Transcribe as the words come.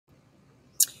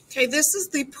Okay, this is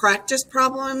the practice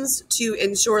problems to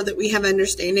ensure that we have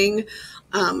understanding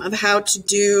of how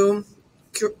to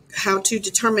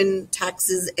determine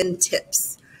taxes and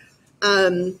tips.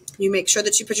 You make sure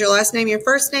that you put your last name, your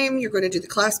first name. You're going to do the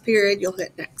class period. You'll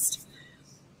hit next.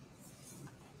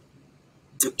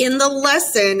 In the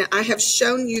lesson, I have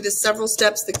shown you the several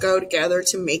steps that go together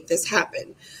to make this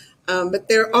happen. But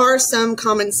there are some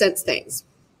common sense things.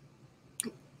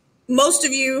 Most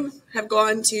of you have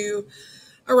gone to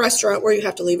a restaurant where you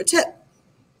have to leave a tip.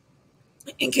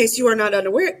 In case you are not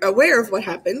aware of what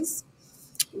happens,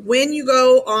 when you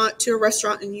go on to a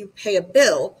restaurant and you pay a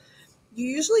bill, you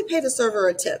usually pay the server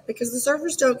a tip because the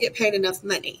servers don't get paid enough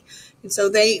money. And so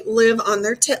they live on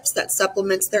their tips. That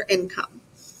supplements their income.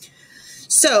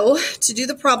 So to do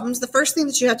the problems, the first thing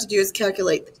that you have to do is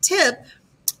calculate the tip,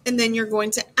 and then you're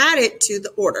going to add it to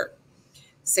the order.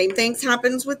 Same things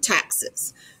happens with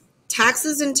taxes.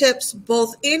 Taxes and tips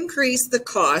both increase the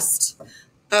cost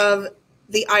of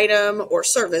the item or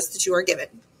service that you are given.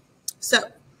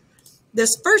 So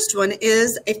this first one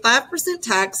is a 5%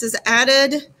 tax is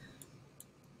added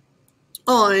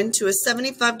on to a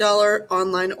 $75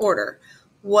 online order.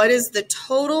 What is the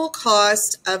total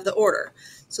cost of the order?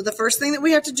 So the first thing that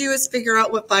we have to do is figure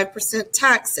out what 5%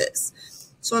 tax is.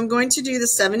 So I'm going to do the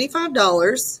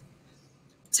 $75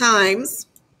 times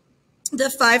the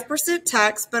 5%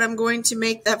 tax, but I'm going to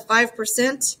make that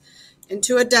 5%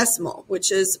 into a decimal,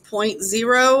 which is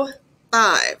 0.05,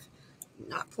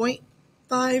 not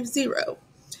 0.50.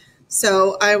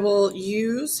 So I will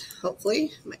use,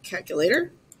 hopefully, my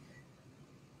calculator,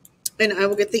 and I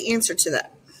will get the answer to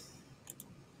that.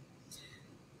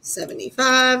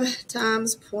 75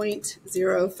 times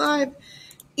 0.05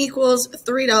 equals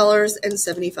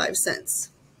 $3.75.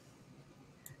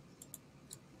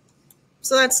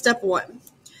 So that's step one.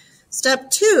 Step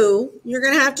two, you're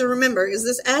going to have to remember, is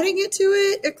this adding it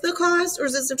to the cost, or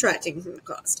is it subtracting from the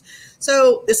cost?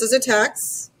 So this is a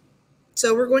tax,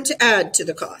 so we're going to add to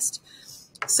the cost.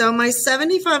 So my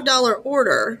 $75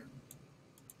 order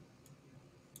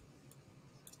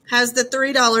has the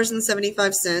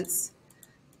 $3.75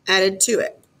 added to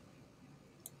it.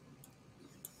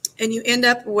 And you end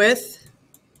up with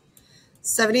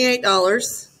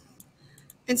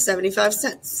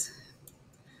 $78.75.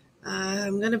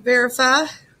 I'm going to verify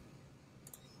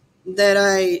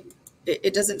that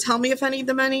it doesn't tell me if I need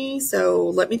the money, so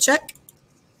let me check.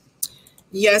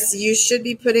 Yes, you should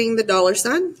be putting the $.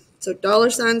 So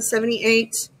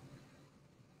 $78.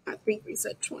 I think we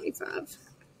said 25.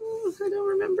 Oh, I don't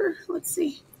remember. Let's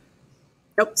see.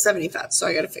 Nope, 75. So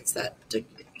I got to fix that to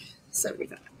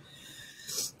 75.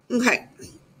 Okay.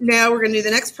 Now we're going to do the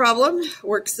next problem.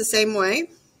 Works the same way.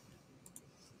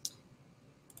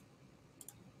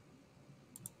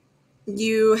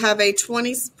 You have a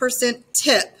 20%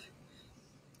 tip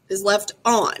is left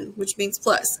on, which means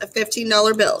plus a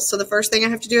 $15 bill. So the first thing I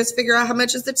have to do is figure out how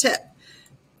much is the tip.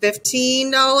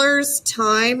 $15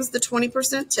 times the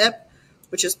 20% tip,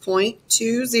 which is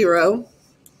 0.20.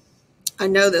 I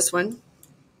know this one.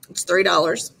 It's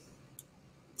 $3.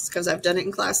 It's because I've done it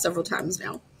in class several times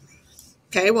now.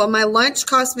 Okay, well, my lunch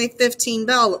cost me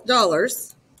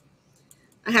 $15.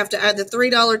 I have to add the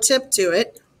 $3 tip to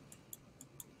it.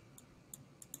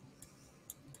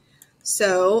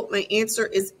 So my answer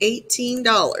is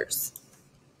 $18.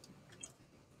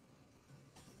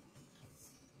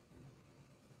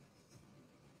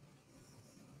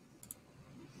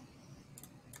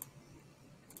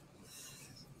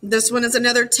 This one is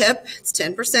another tip. It's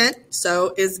 10%,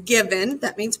 so is given.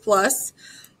 That means plus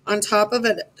on top of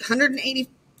a $185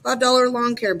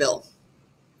 lawn care bill.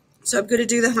 So I'm going to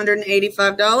do the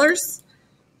 $185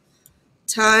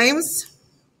 times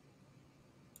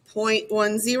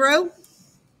 0.10,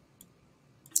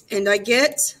 and I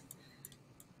get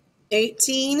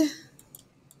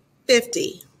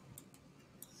 $18.50.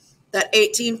 That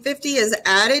 $18.50 is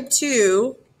added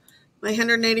to my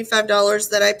 $185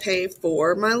 that I pay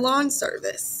for my lawn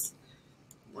service.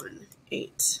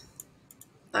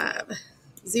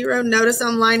 1850. Notice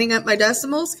I'm lining up my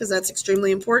decimals because that's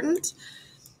extremely important.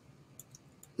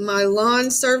 My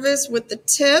lawn service with the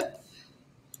tip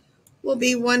will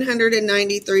be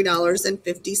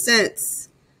 $193.50.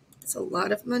 It's a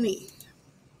lot of money.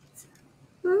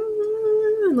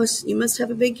 Unless you must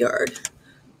have a big yard.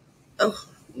 Oh,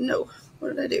 no.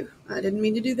 What did I do? I didn't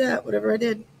mean to do that, whatever I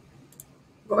did.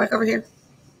 Go back over here.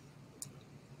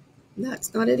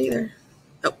 That's not it either.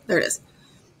 Oh, there it is.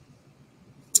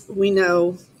 We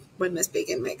know when Miss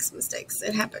Beacon makes mistakes.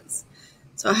 It happens.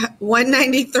 So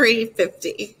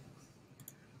 $193.50.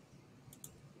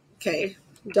 Okay,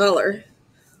 dollar.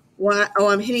 Why? Oh,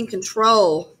 I'm hitting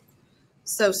control.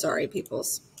 So sorry,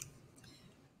 peoples.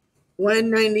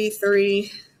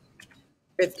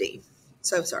 $193.50.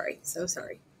 So sorry.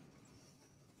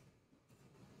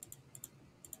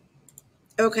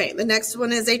 Okay, the next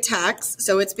one is a tax.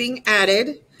 So it's being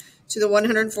added to the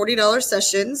 $140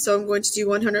 session. So I'm going to do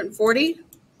 140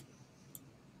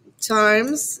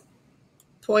 times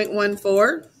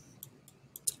 0.14.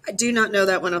 I do not know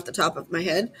that one off the top of my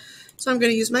head. So I'm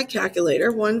going to use my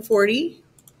calculator. 140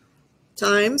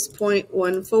 times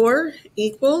 0.14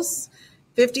 equals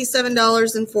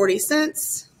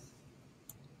 $57.40.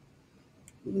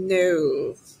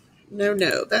 No,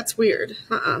 that's weird.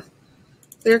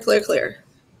 Clear.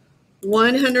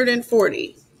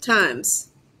 140 times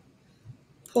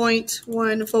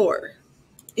 0.14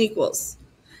 equals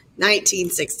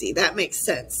 1960. That makes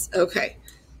sense. Okay,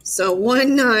 so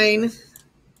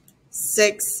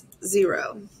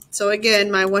 1960. So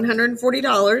again, my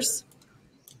 $140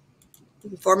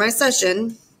 for my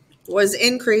session was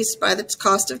increased by the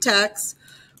cost of tax,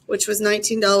 which was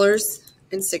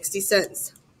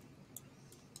 $19.60.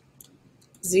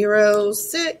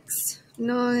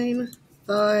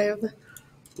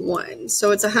 06951. So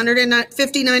it's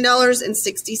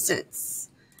 $159.60.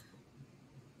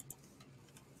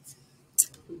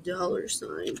 Dollar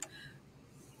sign.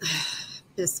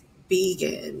 Miss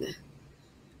Began.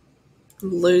 I'm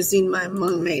losing my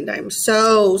mind. I'm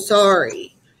so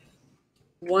sorry.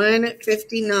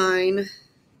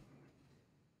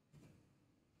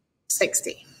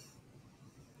 159.60.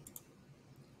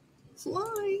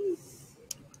 Flying.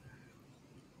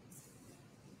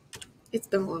 It's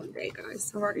been a long day,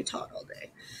 guys. I've already taught all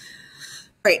day.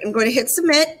 All right, I'm going to hit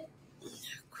submit.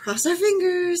 Cross our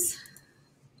fingers.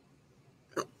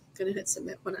 Oh, I'm going to hit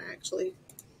submit when I actually.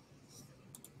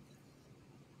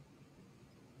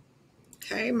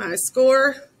 Okay, my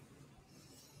score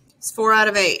is 4 out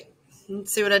of 8.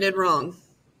 Let's see what I did wrong.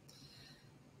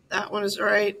 That one is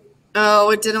right.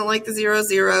 Oh, it didn't like the 0,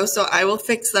 0, so I will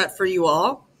fix that for you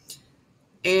all.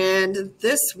 And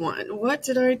this one, what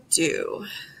did I do?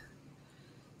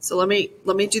 So let me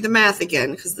do the math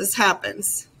again because this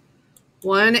happens.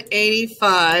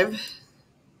 $185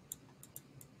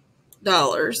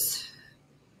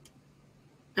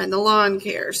 and the lawn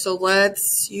care. So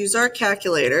let's use our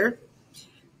calculator.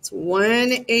 It's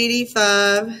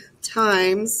 185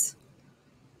 times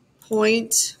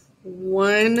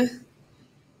 0.1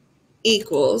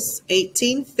 equals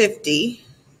 1850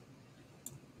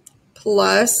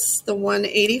 plus the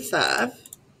 185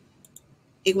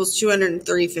 equals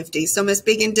 203.50. So Miss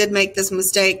Began did make this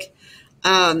mistake.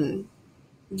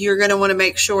 You're going to want to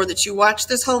make sure that you watch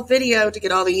this whole video to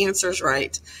get all the answers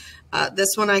right.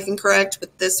 This one I can correct,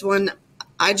 but this one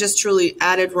I just truly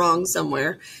added wrong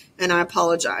somewhere, and I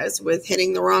apologize with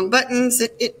hitting the wrong buttons.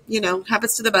 It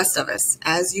happens to the best of us,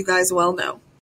 as you guys well know.